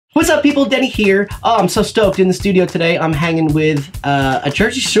What's up, people? Denny here. Oh, I'm so stoked in the studio today. I'm hanging with a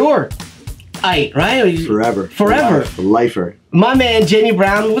Jersey Shore. Right? Forever. Forever. Lifer. My man, Jamie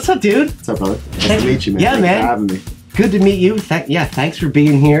Brown. What's up, dude? What's up, brother? Nice to meet you, man. Yeah, Thanks man. for having me. Good to meet you. Thanks for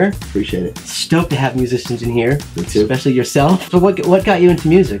being here. Appreciate it. Stoked to have musicians in here. Me too. Especially yourself. So what got you into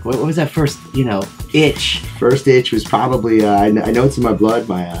music? What was that first, itch? First itch was probably, I know it's in my blood.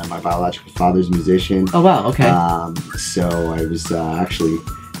 My biological father's a musician. Oh, wow, okay. So I was actually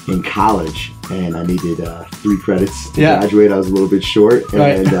in college and I needed 3 credits to graduate. I was a little bit short,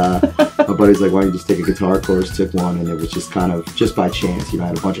 and my buddy's like, why don't you just take a guitar course? Took one, and it was just kind of just by chance. I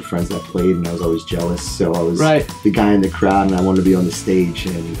had a bunch of friends that played, and I was always jealous. So I was the guy in the crowd, and I wanted to be on the stage.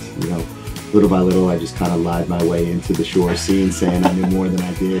 And little by little, I just kind of lied my way into the Shore scene, saying I knew more than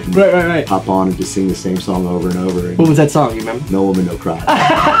I did. And hop on and just sing the same song over and over. And what was that song? You remember? No Woman, No Cry.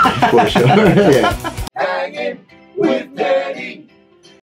 For sure. Yeah. Hangin'.